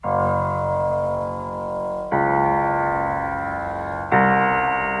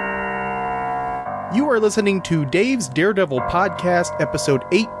listening to Dave's Daredevil podcast, episode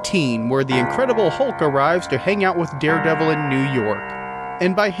 18, where the Incredible Hulk arrives to hang out with Daredevil in New York.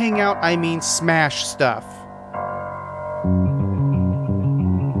 And by hang out, I mean smash stuff.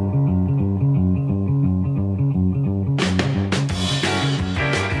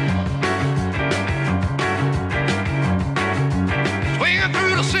 Swinging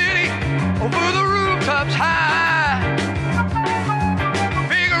through the city, over the rooftops high.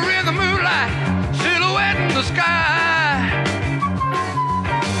 Figure in the moonlight, silhouette in the sky.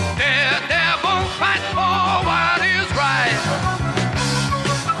 Daredevil fight for what is right.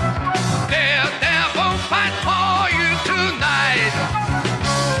 Daredevil fight for you tonight.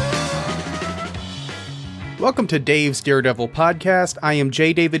 Welcome to Dave's Daredevil podcast. I am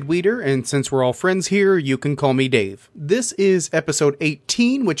J. David Weeder, and since we're all friends here, you can call me Dave. This is episode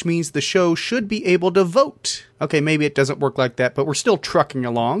 18, which means the show should be able to vote. Okay, maybe it doesn't work like that, but we're still trucking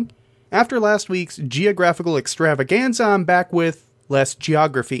along. After last week's geographical extravaganza, I'm back with less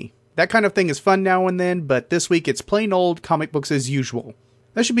geography. That kind of thing is fun now and then, but this week it's plain old comic books as usual.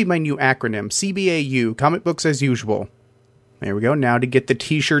 That should be my new acronym, CBAU, comic books as usual. There we go, now to get the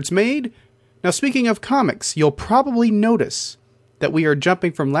t-shirts made. Now, speaking of comics, you'll probably notice that we are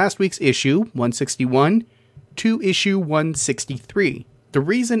jumping from last week's issue, 161, to issue 163. The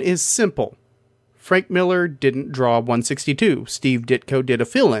reason is simple. Frank Miller didn't draw 162. Steve Ditko did a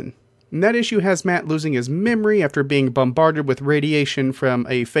fill-in. And that issue has Matt losing his memory after being bombarded with radiation from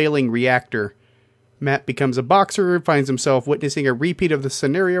a failing reactor. Matt becomes a boxer, finds himself witnessing a repeat of the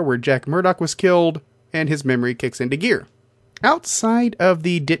scenario where Jack Murdock was killed, and his memory kicks into gear. Outside of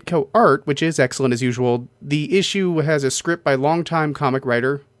the Ditko art, which is excellent as usual, the issue has a script by longtime comic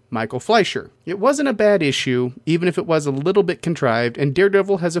writer Michael Fleischer. It wasn't a bad issue, even if it was a little bit contrived, and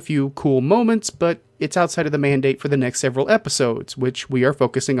Daredevil has a few cool moments, but it's outside of the mandate for the next several episodes, which we are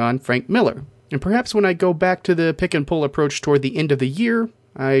focusing on Frank Miller. And perhaps when I go back to the pick-and-pull approach toward the end of the year,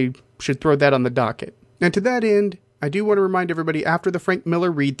 I should throw that on the docket. And to that end, I do want to remind everybody, after the Frank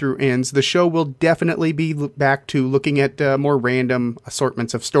Miller read-through ends, the show will definitely be back to looking at more random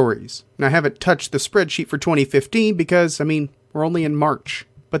assortments of stories. And I haven't touched the spreadsheet for 2015 because, we're only in March.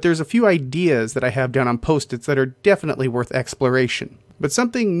 But there's a few ideas that I have down on Post-its that are definitely worth exploration. But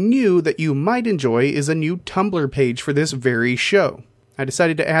something new that you might enjoy is a new Tumblr page for this very show. I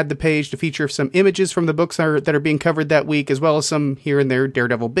decided to add the page to feature some images from the books that are being covered that week, as well as some here and there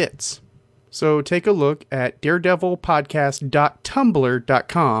Daredevil bits. So take a look at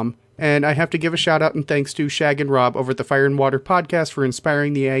daredevilpodcast.tumblr.com, and I have to give a shout out and thanks to Shag and Rob over at the Fire and Water podcast for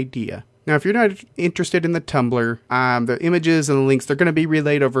inspiring the idea. Now, if you're not interested in the Tumblr, the images and the links, they're going to be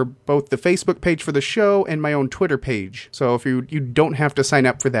relayed over both the Facebook page for the show and my own Twitter page. So if you don't have to sign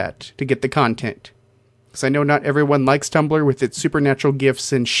up for that to get the content. Because I know not everyone likes Tumblr with its supernatural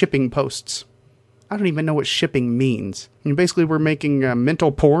gifts and shipping posts. I don't even know what shipping means. Basically, we're making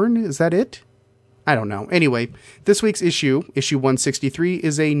mental porn? Is that it? I don't know. Anyway, this week's issue 163,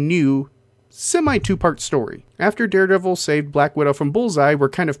 is a new semi-two-part story. After Daredevil saved Black Widow from Bullseye, we're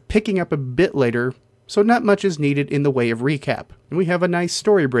kind of picking up a bit later, so not much is needed in the way of recap. And we have a nice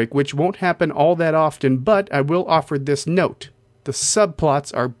story break, which won't happen all that often, but I will offer this note. The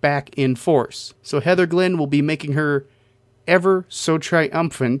subplots are back in force. So Heather Glenn will be making her ever so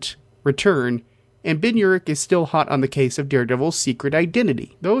triumphant return, and Ben Urich is still hot on the case of Daredevil's secret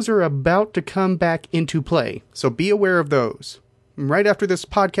identity. Those are about to come back into play, so be aware of those. Right after this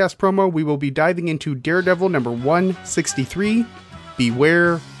podcast promo, we will be diving into Daredevil number 163,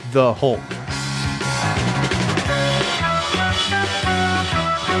 Beware the Hulk.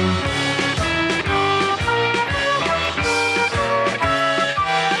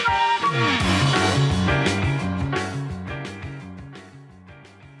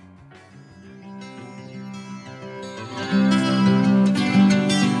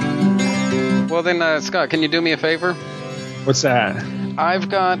 Well then, Scott, can you do me a favor? What's that? I've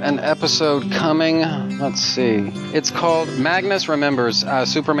got an episode coming. Let's see. It's called Magnus Remembers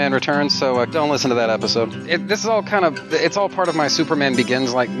Superman Returns, so don't listen to that episode. This is all it's all part of my Superman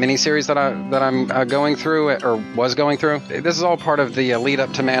Begins miniseries that I'm going through, or was going through. This is all part of the lead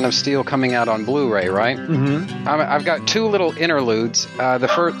up to Man of Steel coming out on Blu-ray, right? Mm-hmm. I've got two little interludes. The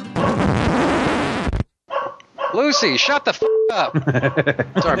first... Lucy, shut the up.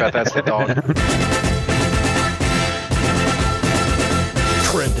 Sorry about that, it's the dog.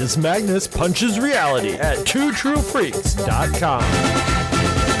 Trent as Magnus punches reality at twotruefreaks.com.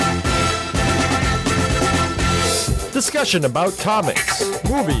 Discussion about comics,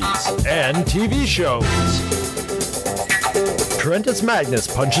 movies, and TV shows. Trent as Magnus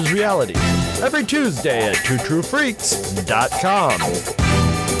punches reality every Tuesday at twotruefreaks.com.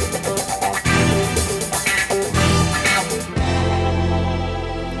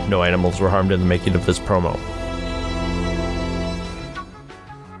 No animals were harmed in the making of this promo.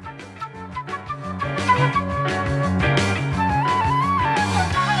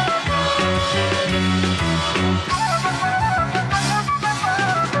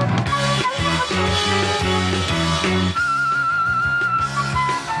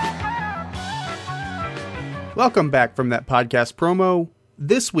 Welcome back from that podcast promo.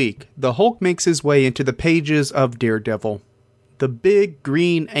 This week, the Hulk makes his way into the pages of Daredevil. The big,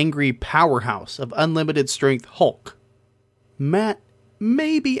 green, angry powerhouse of unlimited strength Hulk. Matt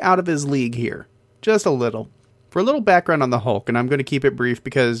may be out of his league here. Just a little. For a little background on the Hulk, and I'm going to keep it brief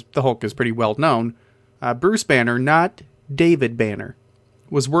because the Hulk is pretty well known, Bruce Banner, not David Banner,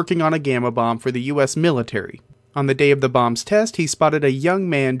 was working on a gamma bomb for the U.S. military. On the day of the bomb's test, he spotted a young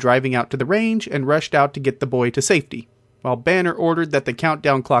man driving out to the range and rushed out to get the boy to safety. While Banner ordered that the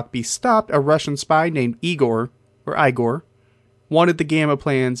countdown clock be stopped, a Russian spy named Igor wanted the gamma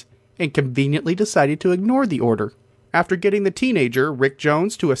plans and conveniently decided to ignore the order. After getting the teenager, Rick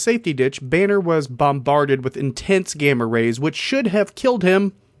Jones, to a safety ditch, Banner was bombarded with intense gamma rays, which should have killed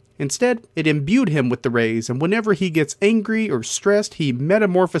him. Instead, it imbued him with the rays, and whenever he gets angry or stressed, he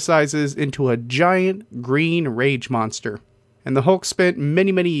metamorphosizes into a giant green rage monster. And the Hulk spent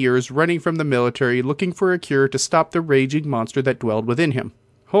many, many years running from the military looking for a cure to stop the raging monster that dwelled within him.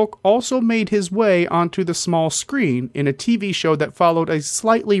 Hulk also made his way onto the small screen in a TV show that followed a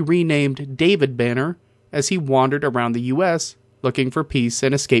slightly renamed David Banner as he wandered around the US looking for peace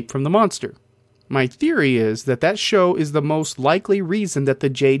and escape from the monster. My theory is that that show is the most likely reason that the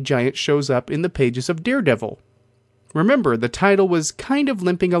Jade Giant shows up in the pages of Daredevil. Remember, the title was kind of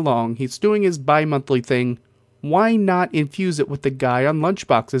limping along. He's doing his bi-monthly thing. Why not infuse it with the guy on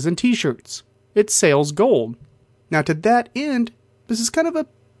lunchboxes and t-shirts? It sells gold. Now, to that end, this is kind of a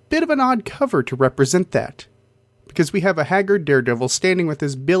bit of an odd cover to represent that. Because we have a haggard Daredevil standing with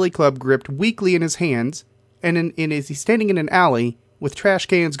his billy club gripped weakly in his hands, and he's standing in an alley with trash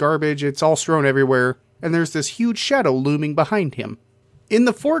cans, garbage, it's all strewn everywhere, and there's this huge shadow looming behind him. In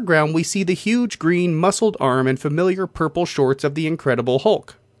the foreground, we see the huge green muscled arm and familiar purple shorts of the Incredible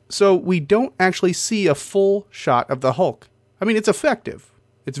Hulk. So we don't actually see a full shot of the Hulk. I mean, it's effective.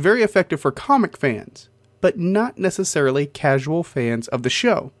 It's very effective for comic fans, but not necessarily casual fans of the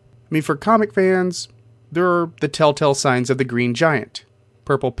show. I mean, for comic fans, there are the telltale signs of the Green Giant.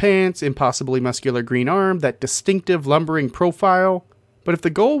 Purple pants, impossibly muscular green arm, that distinctive lumbering profile. But if the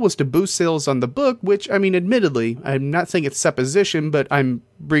goal was to boost sales on the book, which, I mean, admittedly, I'm not saying it's supposition, but I'm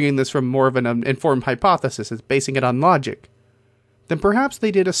bringing this from more of an informed hypothesis, it's basing it on logic, then perhaps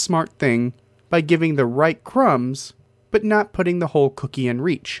they did a smart thing by giving the right crumbs, but not putting the whole cookie in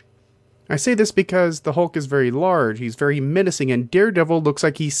reach. I say this because the Hulk is very large, he's very menacing, and Daredevil looks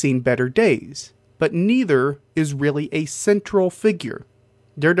like he's seen better days. But neither is really a central figure.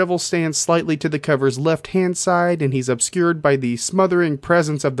 Daredevil stands slightly to the cover's left-hand side, and he's obscured by the smothering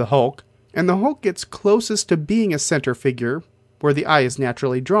presence of the Hulk, and the Hulk gets closest to being a center figure, where the eye is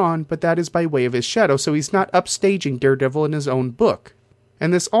naturally drawn, but that is by way of his shadow, so he's not upstaging Daredevil in his own book.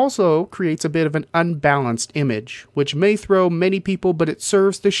 And this also creates a bit of an unbalanced image, which may throw many people, but it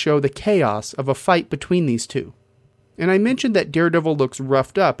serves to show the chaos of a fight between these two. And I mentioned that Daredevil looks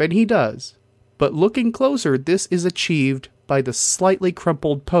roughed up, and he does. But looking closer, this is achieved by the slightly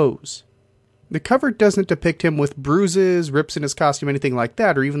crumpled pose. The cover doesn't depict him with bruises, rips in his costume, anything like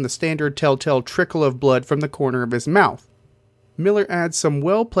that, or even the standard telltale trickle of blood from the corner of his mouth. Miller adds some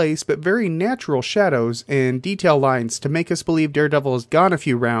well-placed but very natural shadows and detail lines to make us believe Daredevil has gone a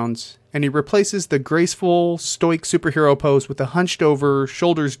few rounds, and he replaces the graceful, stoic superhero pose with a hunched-over,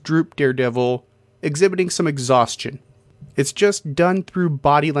 shoulders drooped Daredevil, exhibiting some exhaustion. It's just done through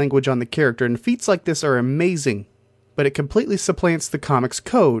body language on the character, and feats like this are amazing, but it completely supplants the comic's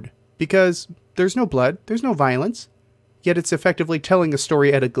code, because there's no blood, there's no violence, yet it's effectively telling a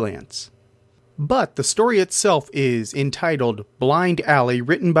story at a glance. But the story itself is entitled Blind Alley,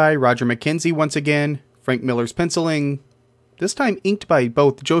 written by Roger McKenzie once again, Frank Miller's penciling, this time inked by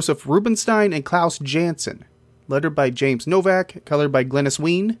both Joseph Rubinstein and Klaus Janson, lettered by James Novak, colored by Glynis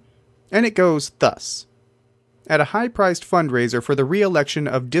Wein, and it goes thus. At a high-priced fundraiser for the re-election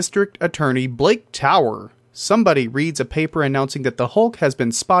of District Attorney Blake Tower, somebody reads a paper announcing that the Hulk has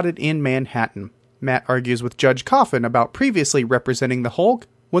been spotted in Manhattan. Matt argues with Judge Coffin about previously representing the Hulk,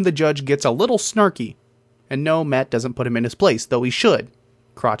 when the judge gets a little snarky. And no, Matt doesn't put him in his place, though he should.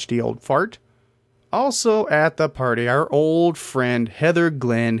 Crotchety old fart. Also at the party, our old friend Heather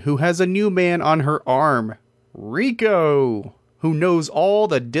Glenn, who has a new man on her arm, Rico, who knows all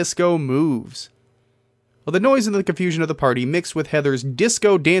the disco moves. Well, the noise and the confusion of the party, mixed with Heather's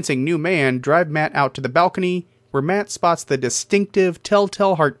disco dancing new man, drive Matt out to the balcony where Matt spots the distinctive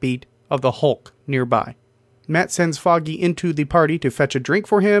telltale heartbeat of the Hulk nearby. Matt sends Foggy into the party to fetch a drink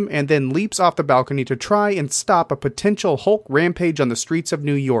for him and then leaps off the balcony to try and stop a potential Hulk rampage on the streets of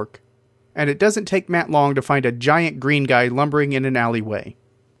New York. And it doesn't take Matt long to find a giant green guy lumbering in an alleyway.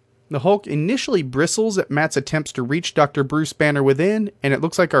 The Hulk initially bristles at Matt's attempts to reach Dr. Bruce Banner within, and it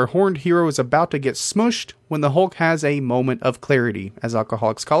looks like our horned hero is about to get smushed when the Hulk has a moment of clarity, as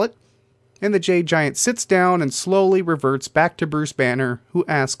alcoholics call it. And the Jade Giant sits down and slowly reverts back to Bruce Banner, who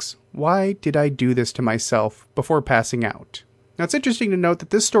asks, "Why did I do this to myself?" before passing out. Now it's interesting to note that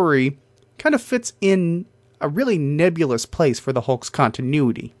this story kind of fits in a really nebulous place for the Hulk's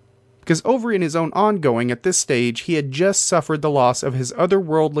continuity. Because over in his own ongoing at this stage, he had just suffered the loss of his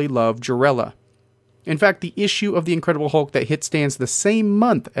otherworldly love, Jarella. In fact, the issue of The Incredible Hulk that hit stands the same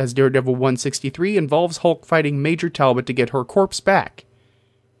month as Daredevil 163 involves Hulk fighting Major Talbot to get her corpse back.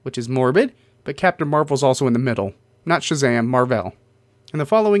 Which is morbid, but Captain Marvel's also in the middle. Not Shazam, Marvel. And the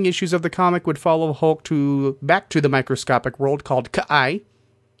following issues of the comic would follow Hulk back to the microscopic world called Kai,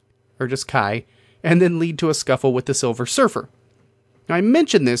 or just Kai, and then lead to a scuffle with the Silver Surfer. Now, I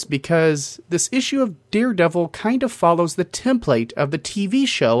mention this because this issue of Daredevil kind of follows the template of the TV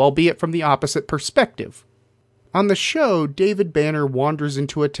show, albeit from the opposite perspective. On the show, David Banner wanders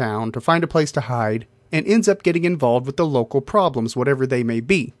into a town to find a place to hide and ends up getting involved with the local problems, whatever they may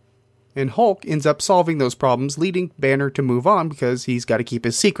be. And Hulk ends up solving those problems, leading Banner to move on because he's got to keep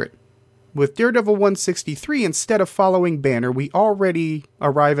his secret. With Daredevil 163, instead of following Banner, we already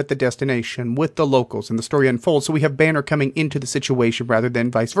arrive at the destination with the locals, and the story unfolds, so we have Banner coming into the situation rather than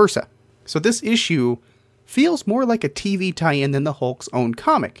vice versa. So this issue feels more like a TV tie-in than the Hulk's own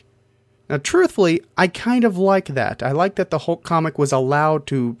comic. Now, truthfully, I kind of like that. I like that the Hulk comic was allowed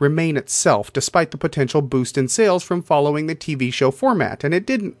to remain itself, despite the potential boost in sales from following the TV show format, and it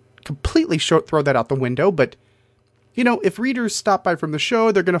didn't completely throw that out the window, but you know, if readers stop by from the show,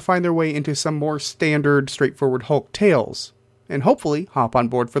 they're going to find their way into some more standard, straightforward Hulk tales, and hopefully hop on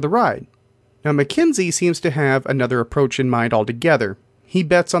board for the ride. Now, Mackenzie seems to have another approach in mind altogether. He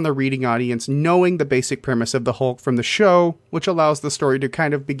bets on the reading audience knowing the basic premise of the Hulk from the show, which allows the story to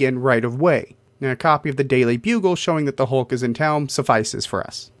kind of begin right away. Now, a copy of the Daily Bugle showing that the Hulk is in town suffices for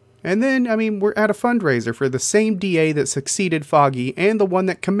us. And then, we're at a fundraiser for the same DA that succeeded Foggy and the one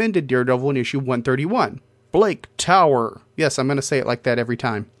that commended Daredevil in issue 131. Blake Tower. Yes, I'm going to say it like that every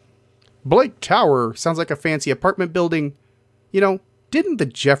time. Blake Tower sounds like a fancy apartment building. You know, didn't the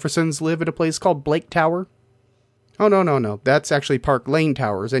Jeffersons live at a place called Blake Tower? Oh, no. That's actually Park Lane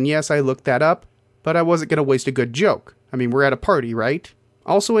Towers. And yes, I looked that up, but I wasn't going to waste a good joke. We're at a party, right?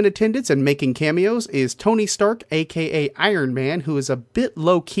 Also in attendance and making cameos is Tony Stark, aka Iron Man, who is a bit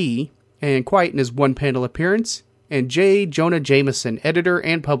low-key and quiet in his one-panel appearance, and J. Jonah Jameson, editor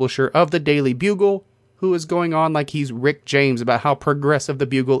and publisher of the Daily Bugle, who is going on like he's Rick James about how progressive the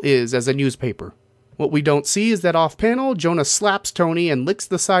Bugle is as a newspaper. What we don't see is that off-panel, Jonah slaps Tony and licks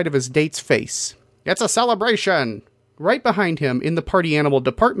the side of his date's face. It's a celebration! Right behind him, in the party animal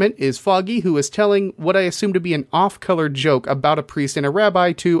department, is Foggy, who is telling what I assume to be an off-color joke about a priest and a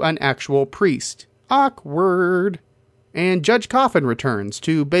rabbi to an actual priest. Awkward! And Judge Coffin returns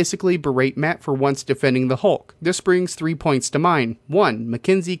to basically berate Matt for once defending the Hulk. This brings 3 points to mind. 1.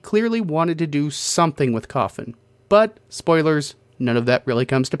 Mackenzie clearly wanted to do something with Coffin. But, spoilers, none of that really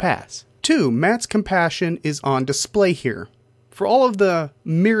comes to pass. 2. Matt's compassion is on display here. For all of the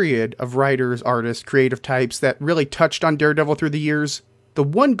myriad of writers, artists, creative types that really touched on Daredevil through the years, the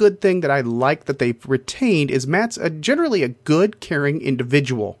one good thing that I like that they've retained is Matt's generally a good, caring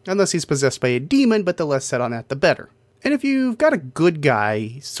individual. Unless he's possessed by a demon, but the less said on that, the better. And if you've got a good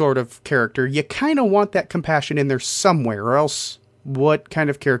guy sort of character, you kind of want that compassion in there somewhere, or else what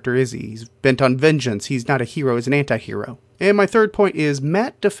kind of character is he? He's bent on vengeance. He's not a hero, he's an anti-hero. And my third point is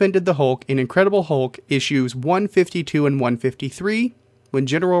Matt defended the Hulk in Incredible Hulk issues 152 and 153 when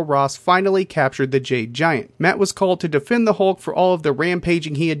General Ross finally captured the Jade Giant. Matt was called to defend the Hulk for all of the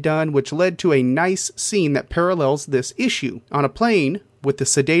rampaging he had done, which led to a nice scene that parallels this issue. On a plane, with the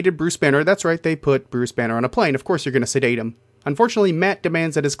sedated Bruce Banner. That's right, they put Bruce Banner on a plane. Of course you're going to sedate him. Unfortunately, Matt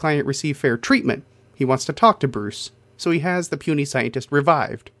demands that his client receive fair treatment. He wants to talk to Bruce, so he has the puny scientist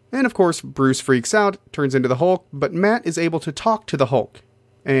revived. And of course, Bruce freaks out, turns into the Hulk, but Matt is able to talk to the Hulk,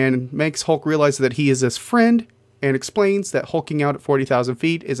 and makes Hulk realize that he is his friend, and explains that hulking out at 40,000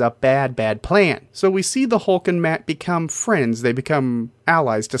 feet is a bad plan. So we see the Hulk and Matt become friends. They become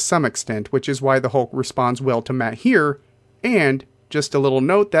allies to some extent, which is why the Hulk responds well to Matt here, and just a little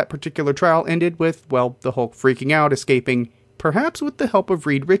note, that particular trial ended with, well, the Hulk freaking out, escaping, perhaps with the help of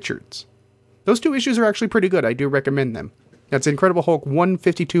Reed Richards. Those 2 issues are actually pretty good. I do recommend them. That's Incredible Hulk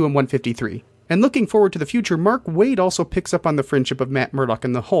 152 and 153. And looking forward to the future, Mark Waid also picks up on the friendship of Matt Murdock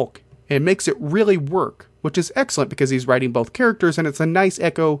and the Hulk, and makes it really work, which is excellent because he's writing both characters, and it's a nice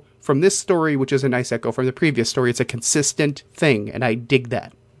echo from this story, which is a nice echo from the previous story. It's a consistent thing, and I dig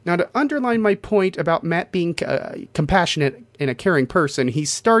that. Now, to underline my point about Matt being compassionate and a caring person, he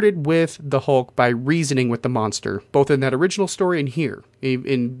started with the Hulk by reasoning with the monster, both in that original story and here.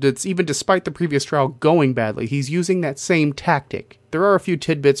 Even despite the previous trial going badly, he's using that same tactic. There are a few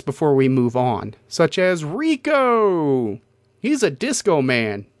tidbits before we move on, such as Rico! He's a disco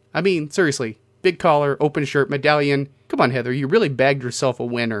man. I mean, seriously, big collar, open shirt, medallion. Come on, Heather, you really bagged yourself a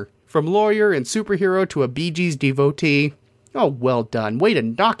winner. From lawyer and superhero to a Bee Gees devotee. Oh, well done. Way to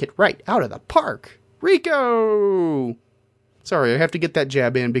knock it right out of the park. Rico! Sorry, I have to get that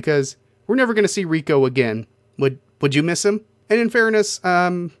jab in because we're never going to see Rico again. Would you miss him? And in fairness,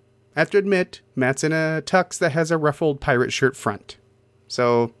 I have to admit, Matt's in a tux that has a ruffled pirate shirt front.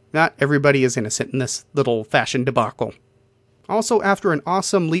 So, not everybody is innocent in this little fashion debacle. Also, after an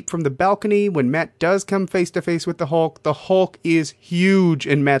awesome leap from the balcony, when Matt does come face to face with the Hulk is huge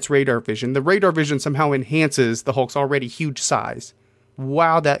in Matt's radar vision. The radar vision somehow enhances the Hulk's already huge size.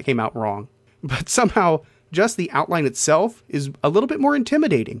 Wow, that came out wrong. But somehow, just the outline itself is a little bit more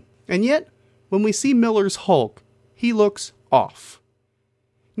intimidating. And yet, when we see Miller's Hulk, he looks off.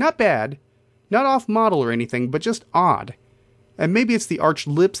 Not bad, not off model or anything, but just odd. And maybe it's the arched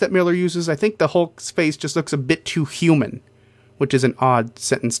lips that Miller uses. I think the Hulk's face just looks a bit too human, which is an odd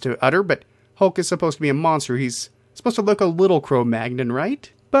sentence to utter, but Hulk is supposed to be a monster. He's supposed to look a little Cro-Magnon,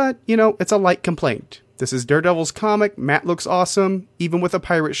 right? But, it's a light complaint. This is Daredevil's comic. Matt looks awesome, even with a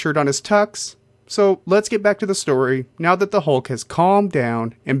pirate shirt on his tux. So let's get back to the story, now that the Hulk has calmed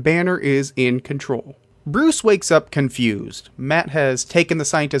down and Banner is in control. Bruce wakes up confused. Matt has taken the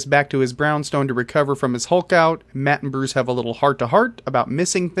scientist back to his brownstone to recover from his Hulk out. Matt and Bruce have a little heart-to-heart about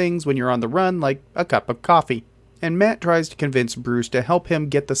missing things when you're on the run, like a cup of coffee. And Matt tries to convince Bruce to help him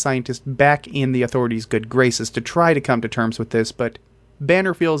get the scientist back in the authorities' good graces to try to come to terms with this, but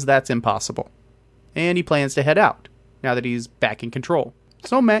Banner feels that's impossible. And he plans to head out, now that he's back in control.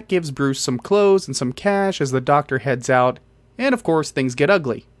 So Matt gives Bruce some clothes and some cash as the doctor heads out, and of course things get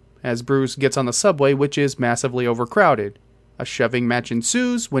ugly, as Bruce gets on the subway, which is massively overcrowded. A shoving match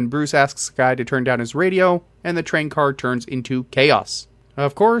ensues when Bruce asks the guy to turn down his radio, and the train car turns into chaos.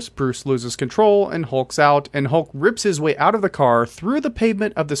 Of course, Bruce loses control and Hulk's out, and Hulk rips his way out of the car through the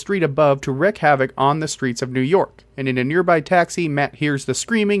pavement of the street above to wreak havoc on the streets of New York. And in a nearby taxi, Matt hears the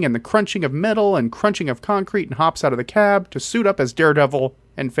screaming and the crunching of metal and crunching of concrete and hops out of the cab to suit up as Daredevil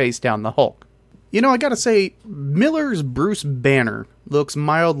and face down the Hulk. I gotta say, Miller's Bruce Banner looks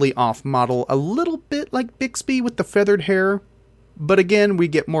mildly off-model, a little bit like Bixby with the feathered hair. But again, we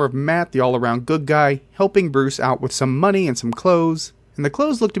get more of Matt, the all-around good guy, helping Bruce out with some money and some clothes. And the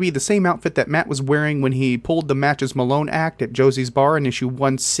clothes look to be the same outfit that Matt was wearing when he pulled the Matches Malone act at Josie's Bar in issue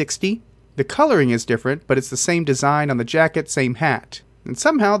 160. The coloring is different, but it's the same design on the jacket, same hat. And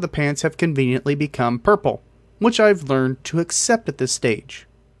somehow the pants have conveniently become purple, which I've learned to accept at this stage.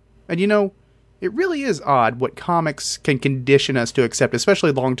 And it really is odd what comics can condition us to accept,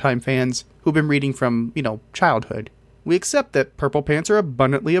 especially longtime fans who've been reading from, childhood. We accept that purple pants are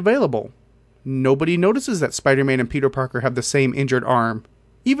abundantly available. Nobody notices that Spider-Man and Peter Parker have the same injured arm.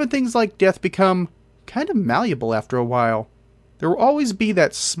 Even things like death become kind of malleable after a while. There will always be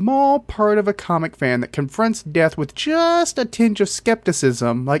that small part of a comic fan that confronts death with just a tinge of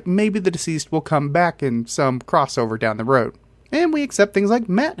skepticism, like maybe the deceased will come back in some crossover down the road. And we accept things like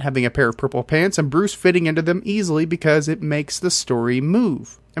Matt having a pair of purple pants and Bruce fitting into them easily because it makes the story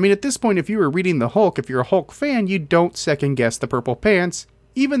move. I mean, at this point, if you were reading the Hulk, if you're a Hulk fan, you don't second guess the purple pants,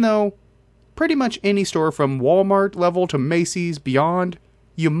 even though pretty much any store from Walmart level to Macy's beyond,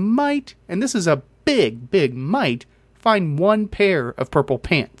 you might, and this is a big might, find one pair of purple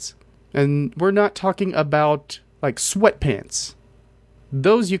pants. And we're not talking about, like, sweatpants.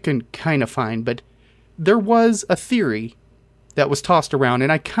 Those you can kind of find, but there was a theory that was tossed around,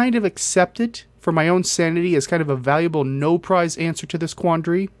 and I kind of accept it for my own sanity as kind of a valuable no-prize answer to this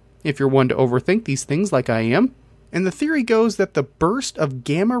quandary, if you're one to overthink these things like I am. And the theory goes that the burst of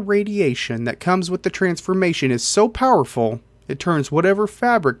gamma radiation that comes with the transformation is so powerful, it turns whatever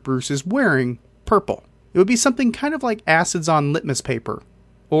fabric Bruce is wearing purple. It would be something kind of like acids on litmus paper,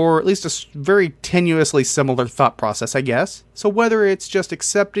 or at least a very tenuously similar thought process, I guess. So whether it's just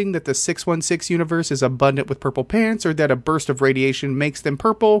accepting that the 616 universe is abundant with purple pants, or that a burst of radiation makes them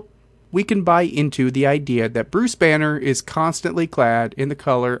purple, we can buy into the idea that Bruce Banner is constantly clad in the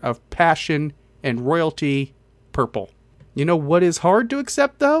color of passion and royalty purple. You know what is hard to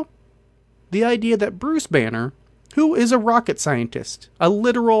accept, though? The idea that Bruce Banner, who is a rocket scientist, a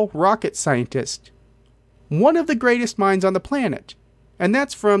literal rocket scientist. One of the greatest minds on the planet. And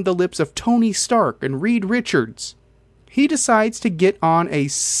that's from the lips of Tony Stark and Reed Richards. He decides to get on a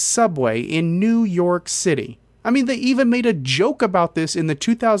subway in New York City. I mean, they even made a joke about this in the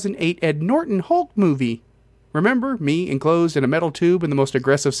 2008 Ed Norton Hulk movie. Remember, me enclosed in a metal tube in the most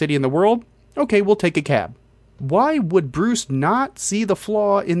aggressive city in the world? Okay, we'll take a cab. Why would Bruce not see the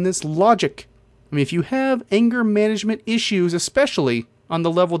flaw in this logic? I mean, if you have anger management issues, especially on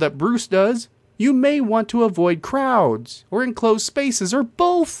the level that Bruce does, you may want to avoid crowds, or enclosed spaces, or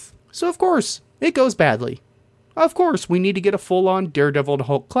both. So of course, it goes badly. Of course, we need to get a full-on Daredevil to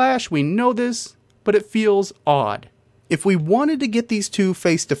Hulk clash, we know this, but it feels odd. If we wanted to get these two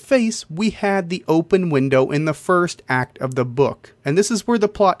face to face, we had the open window in the first act of the book. And this is where the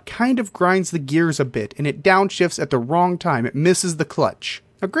plot kind of grinds the gears a bit, and it downshifts at the wrong time. It misses the clutch.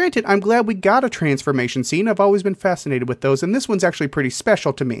 Now granted, I'm glad we got a transformation scene. I've always been fascinated with those, and this one's actually pretty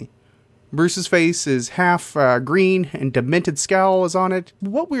special to me. Bruce's face is half green and demented scowl is on it.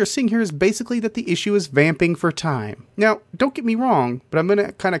 What we are seeing here is basically that the issue is vamping for time. Now, don't get me wrong, but I'm going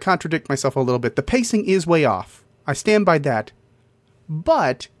to kind of contradict myself a little bit. The pacing is way off. I stand by that.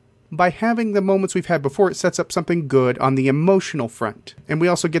 But by having the moments we've had before, it sets up something good on the emotional front. And we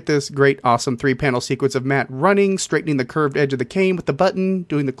also get this great, awesome 3-panel sequence of Matt running, straightening the curved edge of the cane with the button,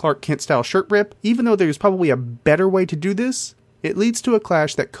 doing the Clark Kent-style shirt rip. Even though there's probably a better way to do this, it leads to a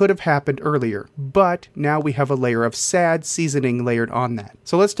clash that could have happened earlier, but now we have a layer of sad seasoning layered on that.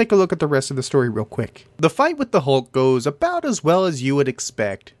 So let's take a look at the rest of the story real quick. The fight with the Hulk goes about as well as you would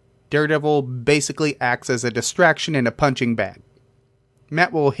expect. Daredevil basically acts as a distraction and a punching bag.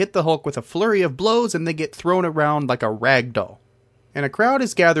 Matt will hit the Hulk with a flurry of blows and they get thrown around like a rag doll. And a crowd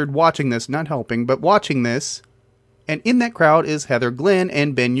is gathered watching this, not helping, but watching this. And in that crowd is Heather Glenn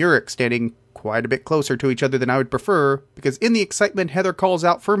and Ben Urich standing quite a bit closer to each other than I would prefer, because in the excitement, Heather calls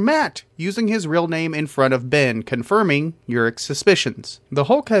out for Matt, using his real name in front of Ben, confirming Urich's suspicions. The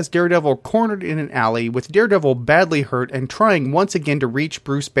Hulk has Daredevil cornered in an alley, with Daredevil badly hurt and trying once again to reach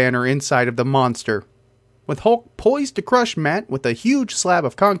Bruce Banner inside of the monster. With Hulk poised to crush Matt with a huge slab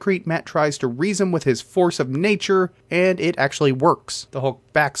of concrete, Matt tries to reason with his force of nature, and it actually works. The Hulk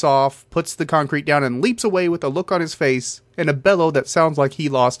backs off, puts the concrete down, and leaps away with a look on his face and a bellow that sounds like he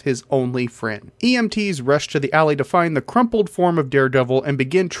lost his only friend. EMTs rush to the alley to find the crumpled form of Daredevil and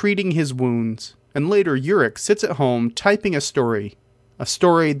begin treating his wounds. And later, Urich sits at home typing a story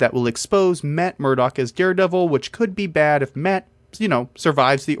that will expose Matt Murdock as Daredevil, which could be bad if Matt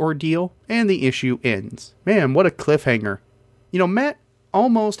survives the ordeal, and the issue ends. Man, what a cliffhanger. Matt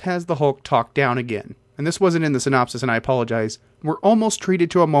almost has the Hulk talk down again. And this wasn't in the synopsis, and I apologize. We're almost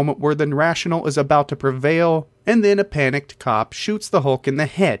treated to a moment where the rational is about to prevail, and then a panicked cop shoots the Hulk in the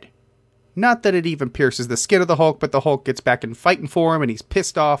head. Not that it even pierces the skin of the Hulk, but the Hulk gets back in fighting for him, and he's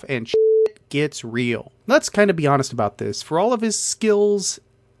pissed off, and shit gets real. Let's kind of be honest about this. For all of his skills,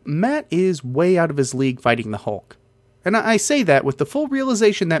 Matt is way out of his league fighting the Hulk. And I say that with the full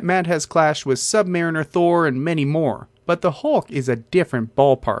realization that Matt has clashed with Submariner, Thor, and many more. But the Hulk is a different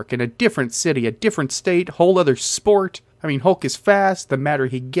ballpark, in a different city, a different state, whole other sport. I mean, Hulk is fast, the madder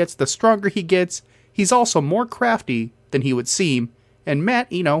he gets, the stronger he gets. He's also more crafty than he would seem. And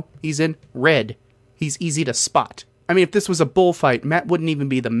Matt, he's in red. He's easy to spot. I mean, if this was a bullfight, Matt wouldn't even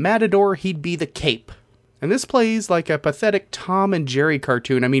be the Matador, he'd be the Cape. And this plays like a pathetic Tom and Jerry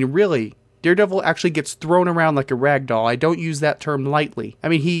cartoon. I mean, really. Daredevil actually gets thrown around like a rag doll. I don't use that term lightly. I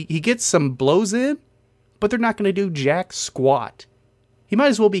mean, he gets some blows in, but they're not going to do jack squat. He might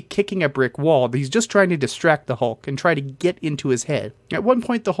as well be kicking a brick wall. He's just trying to distract the Hulk and try to get into his head. At one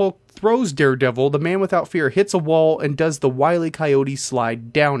point, the Hulk throws Daredevil. The man without fear hits a wall and does the Wile E. Coyote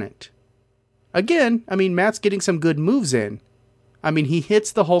slide down it. Again, I mean, Matt's getting some good moves in. I mean, he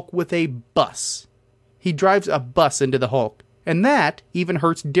hits the Hulk with a bus. He drives a bus into the Hulk. And that even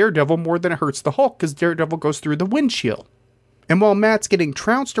hurts Daredevil more than it hurts the Hulk, because Daredevil goes through the windshield. And while Matt's getting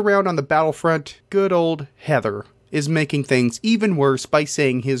trounced around on the battlefront, good old Heather is making things even worse by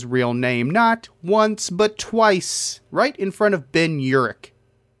saying his real name, not once, but twice, right in front of Ben Urich.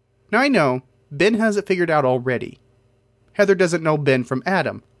 Now I know, Ben has it figured out already. Heather doesn't know Ben from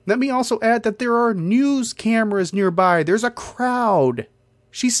Adam. Let me also add that there are news cameras nearby. There's a crowd.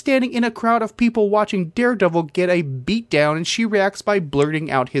 She's standing in a crowd of people watching Daredevil get a beatdown, and she reacts by blurting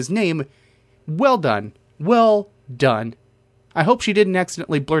out his name. Well done. Well done. I hope she didn't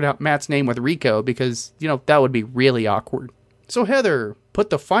accidentally blurt out Matt's name with Rico, because, that would be really awkward. So Heather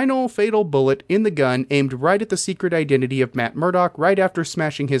put the final fatal bullet in the gun aimed right at the secret identity of Matt Murdock right after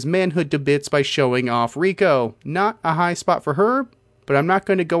smashing his manhood to bits by showing off Rico. Not a high spot for her, but I'm not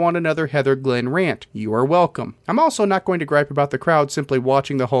going to go on another Heather Glenn rant. You are welcome. I'm also not going to gripe about the crowd simply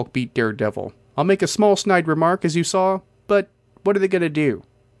watching the Hulk beat Daredevil. I'll make a small snide remark, as you saw, but what are they going to do?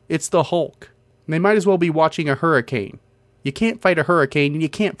 It's the Hulk. And they might as well be watching a hurricane. You can't fight a hurricane, and you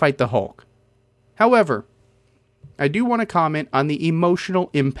can't fight the Hulk. However, I do want to comment on the emotional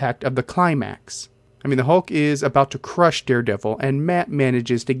impact of the climax. I mean, the Hulk is about to crush Daredevil, and Matt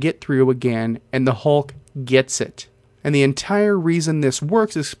manages to get through again, and the Hulk gets it. And the entire reason this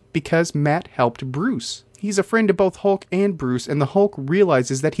works is because Matt helped Bruce. He's a friend to both Hulk and Bruce, and the Hulk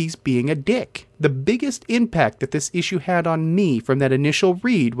realizes that he's being a dick. The biggest impact that this issue had on me from that initial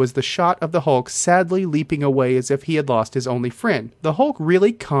read was the shot of the Hulk sadly leaping away as if he had lost his only friend. The Hulk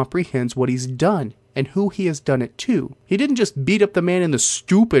really comprehends what he's done, and who he has done it to. He didn't just beat up the man in the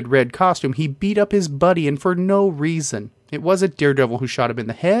stupid red costume, he beat up his buddy, and for no reason. It wasn't Daredevil who shot him in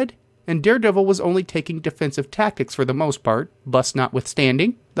the head, and Daredevil was only taking defensive tactics for the most part, bust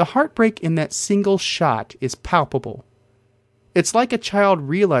notwithstanding. The heartbreak in that single shot is palpable. It's like a child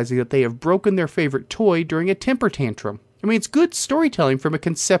realizing that they have broken their favorite toy during a temper tantrum. I mean, it's good storytelling from a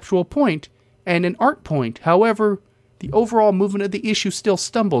conceptual point and an art point. However, the overall movement of the issue still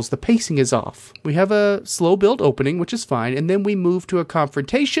stumbles. The pacing is off. We have a slow build opening, which is fine, and then we move to a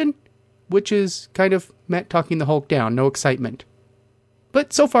confrontation, which is kind of Matt talking the Hulk down, no excitement.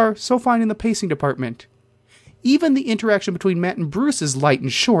 But so far, so fine in the pacing department. Even the interaction between Matt and Bruce is light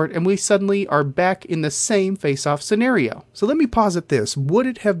and short, and we suddenly are back in the same face-off scenario. So let me posit this. Would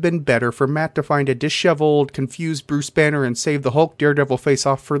it have been better for Matt to find a disheveled, confused Bruce Banner and save the Hulk Daredevil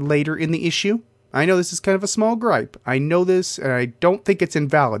face-off for later in the issue? I know this is kind of a small gripe. I know this, and I don't think it's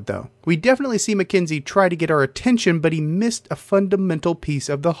invalid, though. We definitely see Mackenzie try to get our attention, but he missed a fundamental piece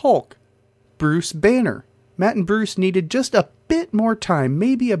of the Hulk. Bruce Banner. Matt and Bruce needed just a bit more time,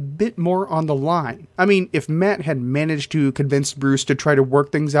 maybe a bit more on the line. I mean, if Matt had managed to convince Bruce to try to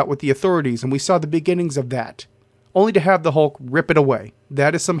work things out with the authorities, and we saw the beginnings of that, only to have the Hulk rip it away,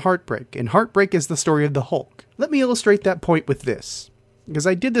 that is some heartbreak, and heartbreak is the story of the Hulk. Let me illustrate that point with this. Because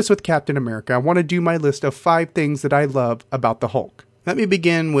I did this with Captain America, I want to do my list of 5 things that I love about the Hulk. Let me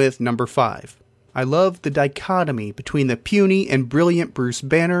begin with number 5. I love the dichotomy between the puny and brilliant Bruce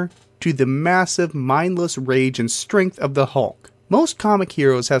Banner to the massive, mindless rage and strength of the Hulk. Most comic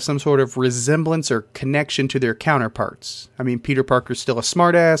heroes have some sort of resemblance or connection to their counterparts. I mean, Peter Parker's still a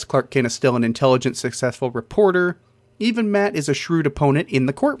smartass, Clark Kent is still an intelligent, successful reporter, even Matt is a shrewd opponent in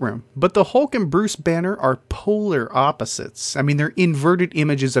the courtroom. But the Hulk and Bruce Banner are polar opposites. I mean, they're inverted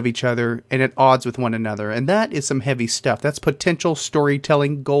images of each other and at odds with one another, and that is some heavy stuff. That's potential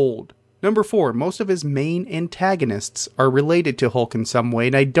storytelling gold. Number 4, most of his main antagonists are related to Hulk in some way,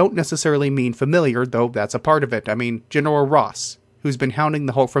 and I don't necessarily mean familiar, though that's a part of it. I mean, General Ross, who's been hounding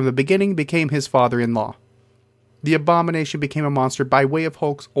the Hulk from the beginning, became his father-in-law. The Abomination became a monster by way of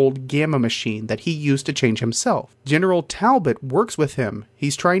Hulk's old gamma machine that he used to change himself. General Talbot works with him.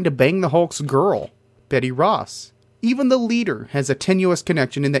 He's trying to bang the Hulk's girl, Betty Ross. Even the leader has a tenuous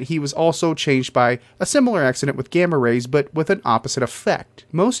connection in that he was also changed by a similar accident with gamma rays, but with an opposite effect.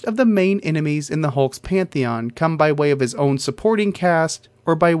 Most of the main enemies in the Hulk's pantheon come by way of his own supporting cast,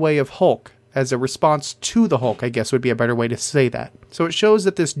 or by way of Hulk, as a response to the Hulk, I guess would be a better way to say that. So it shows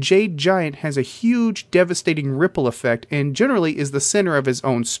that this Jade Giant has a huge, devastating ripple effect, and generally is the center of his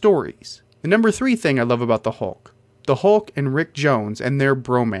own stories. The number 3 thing I love about the Hulk and Rick Jones and their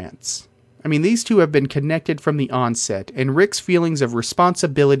bromance. I mean, these two have been connected from the onset, and Rick's feelings of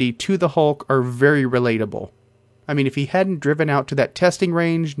responsibility to the Hulk are very relatable. I mean, if he hadn't driven out to that testing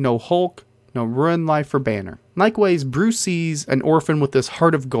range, no Hulk, no ruined life for Banner. Likewise, Bruce sees an orphan with this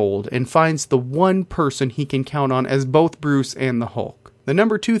heart of gold, and finds the one person he can count on as both Bruce and the Hulk. The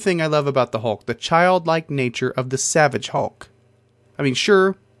number 2 thing I love about the Hulk, the childlike nature of the Savage Hulk. I mean,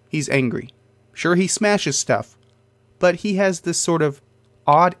 sure, he's angry. Sure, he smashes stuff. But he has this sort of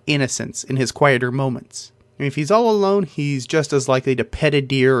odd innocence in his quieter moments. I mean, if he's all alone, he's just as likely to pet a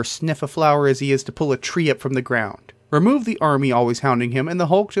deer or sniff a flower as he is to pull a tree up from the ground. Remove the army always hounding him, and the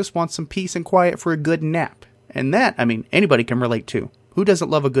Hulk just wants some peace and quiet for a good nap. And that, I mean, anybody can relate to. Who doesn't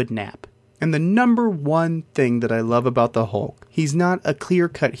love a good nap? And the number 1 thing that I love about the Hulk, he's not a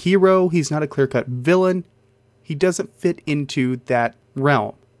clear-cut hero, he's not a clear-cut villain. He doesn't fit into that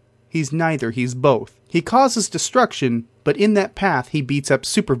realm. He's neither, he's both. He causes destruction, but in that path he beats up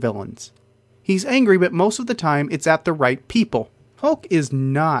supervillains. He's angry, but most of the time it's at the right people. Hulk is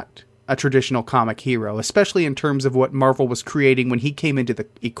not a traditional comic hero, especially in terms of what Marvel was creating when he came into the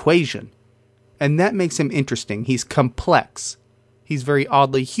equation. And that makes him interesting. He's complex. He's very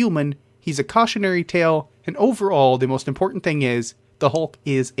oddly human. He's a cautionary tale. And overall, the most important thing is, the Hulk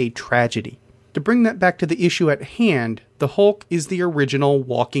is a tragedy. To bring that back to the issue at hand, The Hulk is the original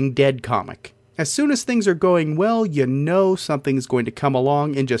Walking Dead comic. As soon as things are going well, you know something's going to come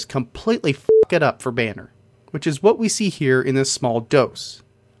along and just completely f*** it up for Banner, which is what we see here in this small dose.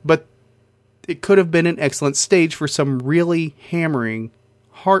 But it could have been an excellent stage for some really hammering,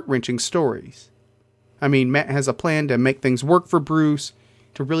 heart-wrenching stories. I mean, Matt has a plan to make things work for Bruce,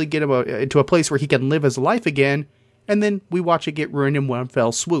 to really get him into a place where he can live his life again, and then we watch it get ruined in one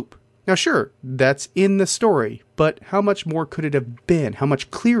fell swoop. Now sure, that's in the story, but how much more could it have been? How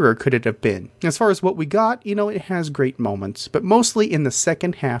much clearer could it have been? As far as what we got, it has great moments, but mostly in the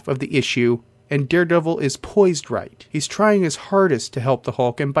second half of the issue, and Daredevil is poised right. He's trying his hardest to help the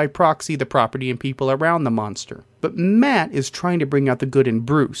Hulk and by proxy the property and people around the monster. But Matt is trying to bring out the good in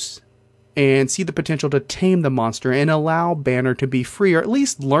Bruce, and see the potential to tame the monster and allow Banner to be free, or at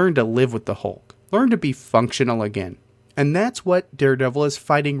least learn to live with the Hulk. Learn to be functional again. And that's what Daredevil is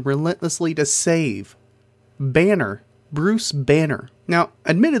fighting relentlessly to save. Banner. Bruce Banner. Now,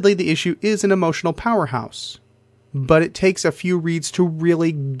 admittedly, the issue is an emotional powerhouse, but it takes a few reads to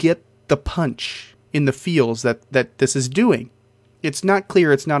really get the punch in the feels that this is doing. It's not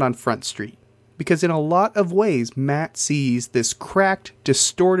clear it's not on Front Street, because in a lot of ways, Matt sees this cracked,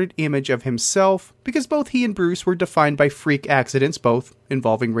 distorted image of himself, because both he and Bruce were defined by freak accidents, both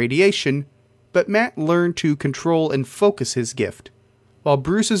involving radiation, but Matt learned to control and focus his gift, while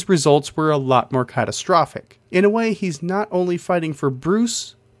Bruce's results were a lot more catastrophic. In a way, he's not only fighting for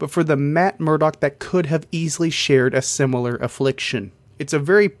Bruce, but for the Matt Murdock that could have easily shared a similar affliction. It's a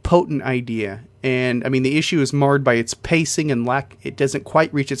very potent idea, and the issue is marred by its pacing and it doesn't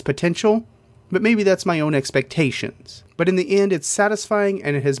quite reach its potential, but maybe that's my own expectations. But in the end, it's satisfying,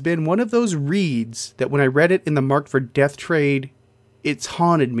 and it has been one of those reads that when I read it in the Marked for Death trade, it's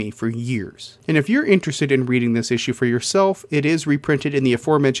haunted me for years. And if you're interested in reading this issue for yourself, it is reprinted in the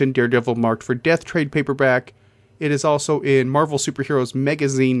aforementioned Daredevil Marked for Death trade paperback. It is also in Marvel Superheroes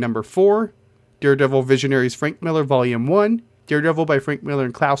Magazine number 4, Daredevil Visionaries Frank Miller Volume 1, Daredevil by Frank Miller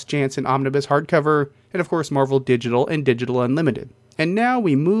and Klaus Janson Omnibus hardcover, and of course Marvel Digital and Digital Unlimited. And now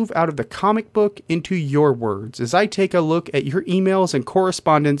we move out of the comic book into your words as I take a look at your emails and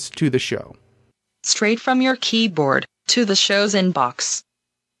correspondence to the show. Straight from your keyboard to the show's inbox.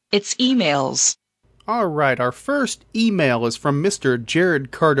 It's emails. Alright, our first email is from Mr.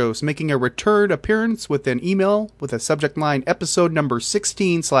 Jared Cardos, making a return appearance with an email with a subject line episode number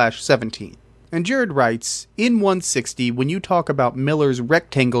 16/17. And Jared writes, in 160, when you talk about Miller's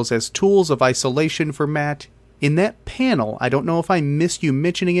rectangles as tools of isolation for Matt, in that panel, I don't know if I missed you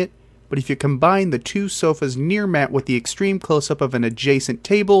mentioning it, but if you combine the two sofas near Matt with the extreme close-up of an adjacent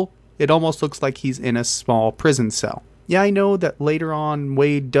table, it almost looks like he's in a small prison cell. Yeah, I know that later on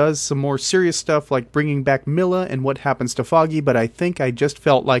Wade does some more serious stuff like bringing back Milla and what happens to Foggy, but I think I just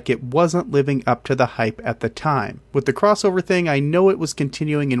felt like it wasn't living up to the hype at the time. With the crossover thing, I know it was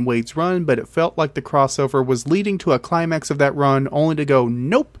continuing in Wade's run, but it felt like the crossover was leading to a climax of that run only to go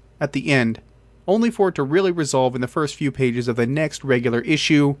nope at the end, only for it to really resolve in the first few pages of the next regular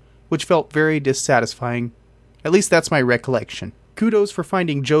issue, which felt very dissatisfying. At least that's my recollection. Kudos for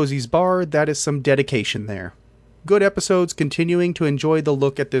finding Josie's bar, that is some dedication there. Good episodes, continuing to enjoy the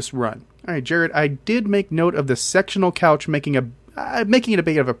look at this run. Alright, Jared, I did make note of the sectional couch making it a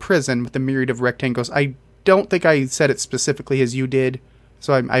bit of a prison with the myriad of rectangles. I don't think I said it specifically as you did,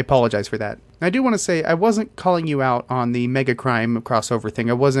 so I apologize for that. I do want to say I wasn't calling you out on the mega crime crossover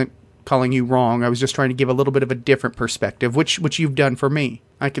thing. I wasn't calling you wrong. I was just trying to give a little bit of a different perspective, which you've done for me.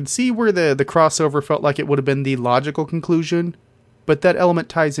 I can see where the crossover felt like it would have been the logical conclusion, but that element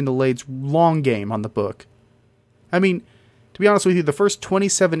ties into Lade's long game on the book. I mean, to be honest with you, the first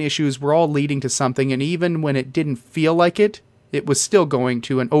 27 issues were all leading to something, and even when it didn't feel like it, it was still going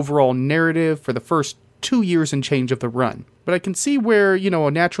to an overall narrative for the first 2 years and change of the run. But I can see where,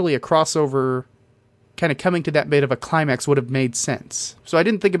 naturally a crossover kind of coming to that bit of a climax would have made sense. So I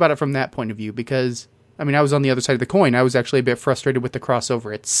didn't think about it from that point of view, because, I was on the other side of the coin. I was actually a bit frustrated with the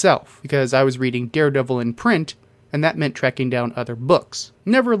crossover itself, because I was reading Daredevil in print, and that meant tracking down other books.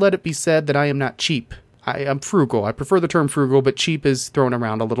 Never let it be said that I am not cheap. I am frugal. I prefer the term frugal, but cheap is thrown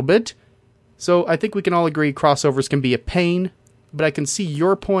around a little bit. So I think we can all agree crossovers can be a pain, but I can see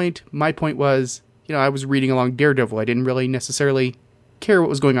your point. My point was, I was reading along Daredevil. I didn't really necessarily care what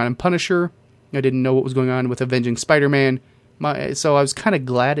was going on in Punisher. I didn't know what was going on with Avenging Spider-Man. So I was kind of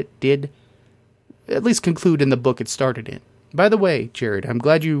glad it did at least conclude in the book it started in. By the way, Jared, I'm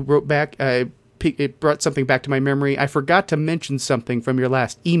glad you wrote back. It brought something back to my memory. I forgot to mention something from your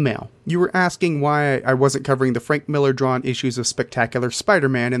last email. You were asking why I wasn't covering the Frank Miller drawn issues of Spectacular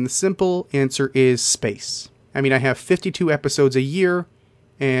Spider-Man, and the simple answer is space. I have 52 episodes a year,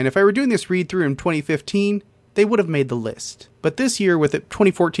 and if I were doing this read-through in 2015, they would have made the list. But this year, with it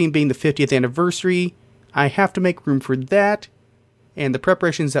 2014 being the 50th anniversary, I have to make room for that, and the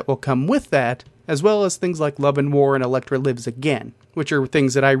preparations that will come with that, as well as things like Love and War and Elektra Lives Again, which are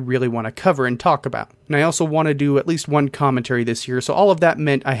things that I really want to cover and talk about. And I also want to do at least one commentary this year, so all of that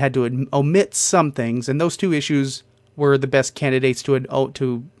meant I had to omit some things, and those two issues were the best candidates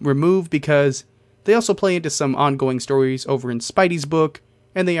to remove because they also play into some ongoing stories over in Spidey's book,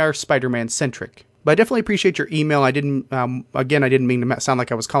 and they are Spider-Man centric. But I definitely appreciate your email. I didn't mean to sound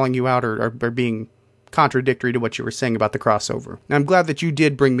like I was calling you out or being contradictory to what you were saying about the crossover. And I'm glad that you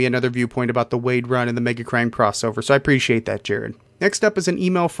did bring me another viewpoint about the Wade run and the Mega Crime crossover, so I appreciate that, Jared. Next up is an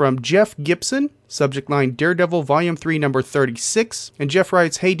email from Jeff Gibson, subject line Daredevil Volume 3, number 36. And Jeff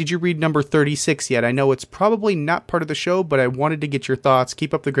writes, "Hey, did you read number 36 yet? I know it's probably not part of the show, but I wanted to get your thoughts.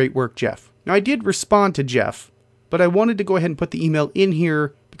 Keep up the great work, Jeff." Now, I did respond to Jeff, but I wanted to go ahead and put the email in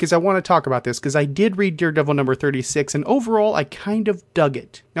here because I want to talk about this, because I did read Daredevil number 36, and overall, I kind of dug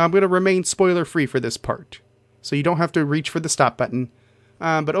it. Now, I'm going to remain spoiler-free for this part, so you don't have to reach for the stop button.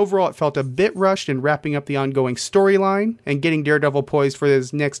 But overall, it felt a bit rushed in wrapping up the ongoing storyline and getting Daredevil poised for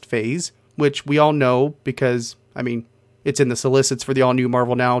his next phase, which we all know because, it's in the solicits for the all-new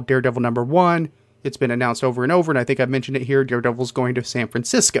Marvel Now, Daredevil number 1. It's been announced over and over, and I think I've mentioned it here, Daredevil's going to San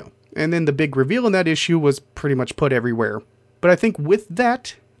Francisco. And then the big reveal in that issue was pretty much put everywhere. But I think with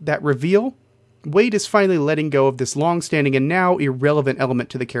that reveal, Wade is finally letting go of this long-standing and now irrelevant element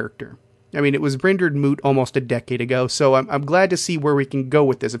to the character. It was rendered moot almost a decade ago, so I'm glad to see where we can go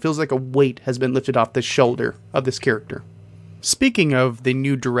with this. It feels like a weight has been lifted off the shoulder of this character. Speaking of the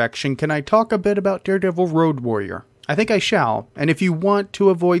new direction, can I talk a bit about Daredevil Road Warrior? I think I shall, and if you want to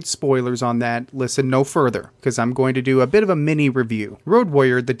avoid spoilers on that, listen no further, because I'm going to do a bit of a mini review. Road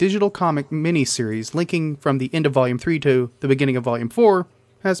Warrior, the digital comic miniseries linking from the end of Volume 3 to the beginning of Volume 4,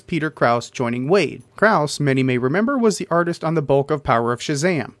 has Peter Krause joining Wade. Krause, many may remember, was the artist on the bulk of Power of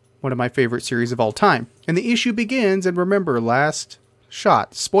Shazam, one of my favorite series of all time. And the issue begins, and remember, last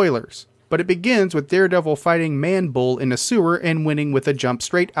shot, spoilers, but it begins with Daredevil fighting Man-Bull in a sewer and winning with a jump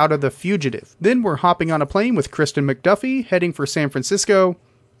straight out of The Fugitive. Then we're hopping on a plane with Kristen McDuffie, heading for San Francisco,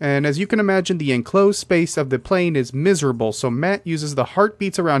 and as you can imagine, the enclosed space of the plane is miserable, so Matt uses the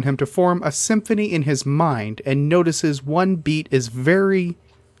heartbeats around him to form a symphony in his mind, and notices one beat is very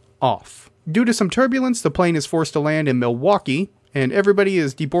off. Due to some turbulence, the plane is forced to land in Milwaukee, and everybody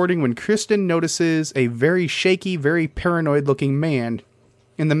is deboarding when Kristen notices a very shaky, very paranoid-looking man.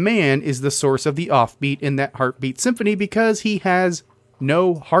 And the man is the source of the offbeat in that heartbeat symphony because he has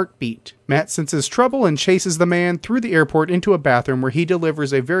no heartbeat. Matt senses trouble and chases the man through the airport into a bathroom where he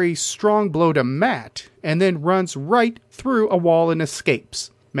delivers a very strong blow to Matt, and then runs right through a wall and escapes.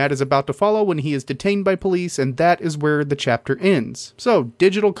 Matt is about to follow when he is detained by police, and that is where the chapter ends. So,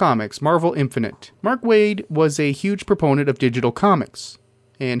 digital comics, Marvel Infinite. Mark Waid was a huge proponent of digital comics,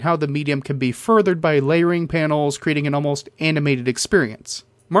 and how the medium can be furthered by layering panels, creating an almost animated experience.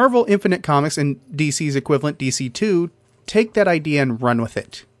 Marvel Infinite Comics and DC's equivalent, DC2, take that idea and run with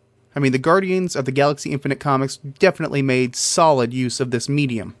it. The Guardians of the Galaxy Infinite Comics definitely made solid use of this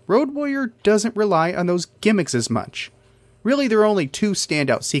medium. Road Warrior doesn't rely on those gimmicks as much. Really, there are only two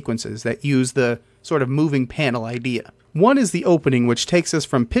standout sequences that use the sort of moving panel idea. One is the opening, which takes us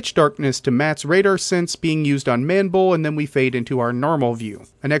from pitch darkness to Matt's radar sense being used on Man-Bull, and then we fade into our normal view.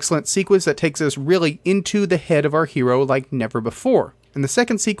 An excellent sequence that takes us really into the head of our hero like never before. And the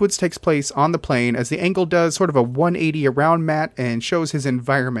second sequence takes place on the plane as the angle does sort of a 180 around Matt and shows his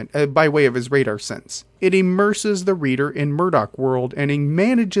environment by way of his radar sense. It immerses the reader in Murdoch world, and he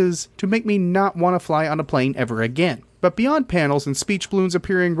manages to make me not want to fly on a plane ever again. But beyond panels and speech balloons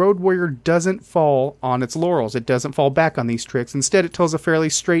appearing, Road Warrior doesn't fall on its laurels. It doesn't fall back on these tricks. Instead, it tells a fairly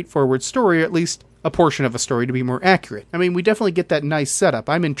straightforward story, or at least a portion of a story to be more accurate. We definitely get that nice setup.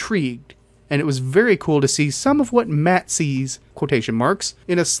 I'm intrigued. And it was very cool to see some of what Matt sees, quotation marks,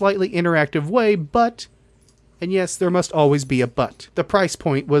 in a slightly interactive way, but, and yes, there must always be a but. The price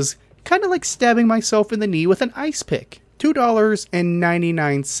point was kind of like stabbing myself in the knee with an ice pick.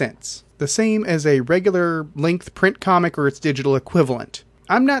 $2.99. The same as a regular length print comic or its digital equivalent.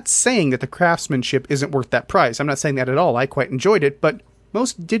 I'm not saying that the craftsmanship isn't worth that price. I'm not saying that at all. I quite enjoyed it, but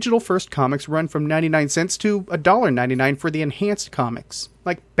most digital-first comics run from 99 cents to $1.99 for the enhanced comics,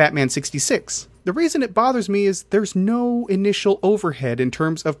 like Batman 66. The reason it bothers me is there's no initial overhead in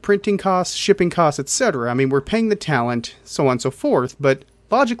terms of printing costs, shipping costs, etc. We're paying the talent, so on and so forth, but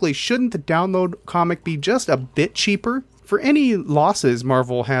logically, shouldn't the download comic be just a bit cheaper? For any losses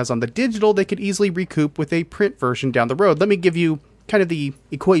Marvel has on the digital, they could easily recoup with a print version down the road. Let me give you kind of the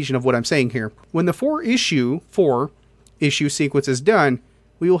equation of what I'm saying here. When the four issue sequence is done,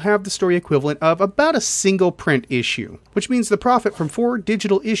 we will have the story equivalent of about a single print issue, which means the profit from 4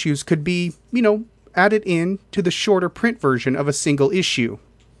 digital issues could be, added in to the shorter print version of a single issue.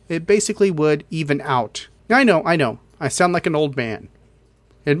 It basically would even out. I know, I sound like an old man.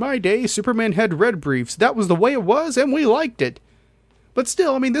 In my day, Superman had red briefs. That was the way it was, and we liked it. But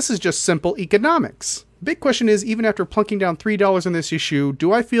still, this is just simple economics. Big question is, even after plunking down $3 in this issue,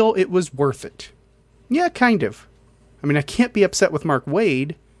 do I feel it was worth it? Yeah, kind of. I can't be upset with Mark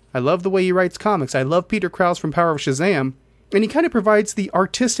Waid. I love the way he writes comics. I love Peter Krause from Power of Shazam. And he kind of provides the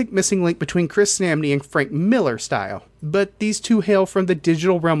artistic missing link between Chris Samney and Frank Miller style. But these two hail from the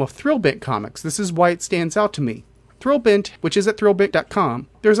digital realm of Thrillbent comics. This is why it stands out to me. Thrillbent, which is at thrillbent.com,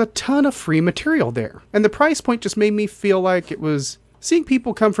 there's a ton of free material there. And the price point just made me feel like it was seeing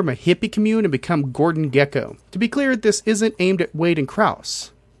people come from a hippie commune and become Gordon Gekko. To be clear, this isn't aimed at Waid and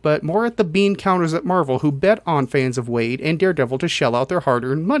Krause, but more at the bean counters at Marvel who bet on fans of Waid and Daredevil to shell out their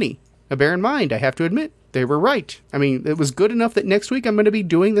hard-earned money. Now bear in mind, I have to admit, they were right. It was good enough that next week I'm going to be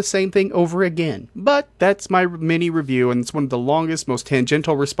doing the same thing over again. But that's my mini review, and it's one of the longest, most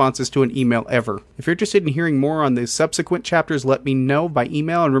tangential responses to an email ever. If you're interested in hearing more on the subsequent chapters, let me know by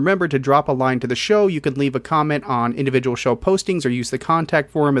email, and remember to drop a line to the show. You can leave a comment on individual show postings or use the contact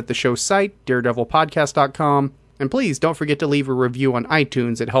form at the show site, daredevilpodcast.com. And please don't forget to leave a review on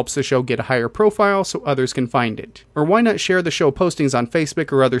iTunes. It helps the show get a higher profile so others can find it. Or why not share the show postings on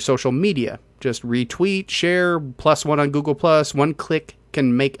Facebook or other social media? Just retweet, share, +1 on Google+. One click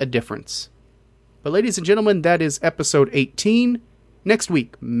can make a difference. But ladies and gentlemen, that is episode 18. Next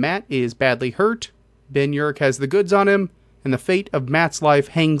week, Matt is badly hurt, Ben Urich has the goods on him, and the fate of Matt's life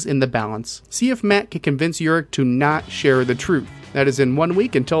hangs in the balance. See if Matt can convince Urich to not share the truth. That is in 1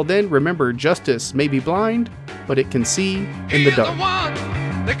 week. Until then, remember, justice may be blind, but it can see in the dark. The one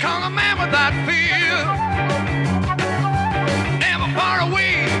they call a man without fear. Never far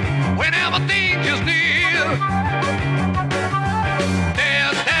away whenever danger's near.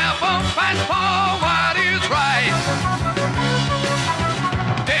 Daredevil fights for what is right.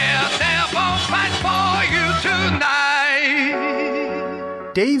 Daredevil fights for you tonight.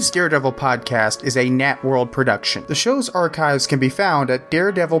 Dave's Daredevil podcast is a Nat World production. The show's archives can be found at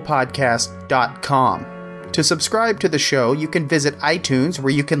daredevilpodcast.com. To subscribe to the show, you can visit iTunes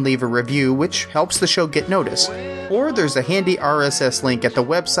where you can leave a review, which helps the show get noticed. Or there's a handy RSS link at the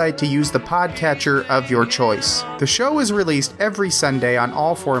website to use the podcatcher of your choice. The show is released every Sunday on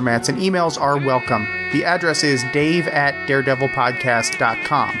all formats and emails are welcome. The address is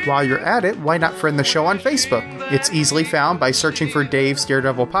dave@daredevilpodcast.com. While you're at it, why not friend the show on Facebook? It's easily found by searching for Dave's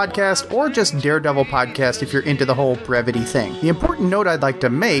Daredevil Podcast or just Daredevil Podcast if you're into the whole brevity thing. The important note I'd like to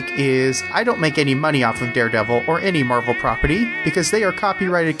make is I don't make any money off of Daredevil or any Marvel property because they are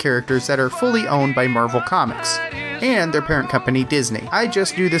copyrighted characters that are fully owned by Marvel Comics and their parent company Disney. I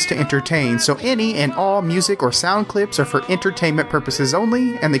just do this to entertain, so any and all music or sound clips are for entertainment purposes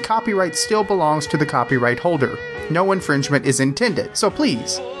only, and the copyright still belongs to the copyright holder. No infringement is intended, so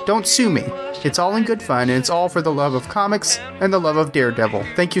please, don't sue me. It's all in good fun, and it's all for the love of comics and the love of Daredevil.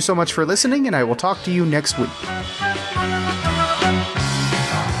 Thank you so much for listening, and I will talk to you next week.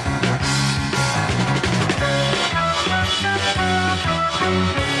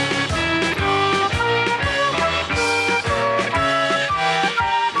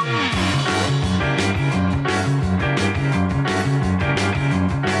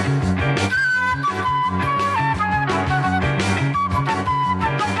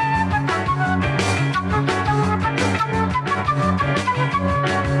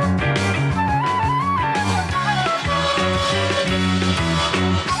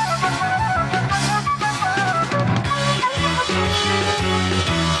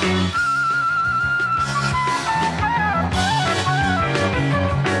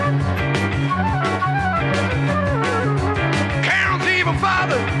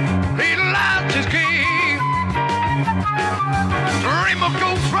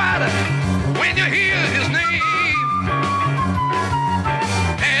 Ghost Rider, when you hear his name.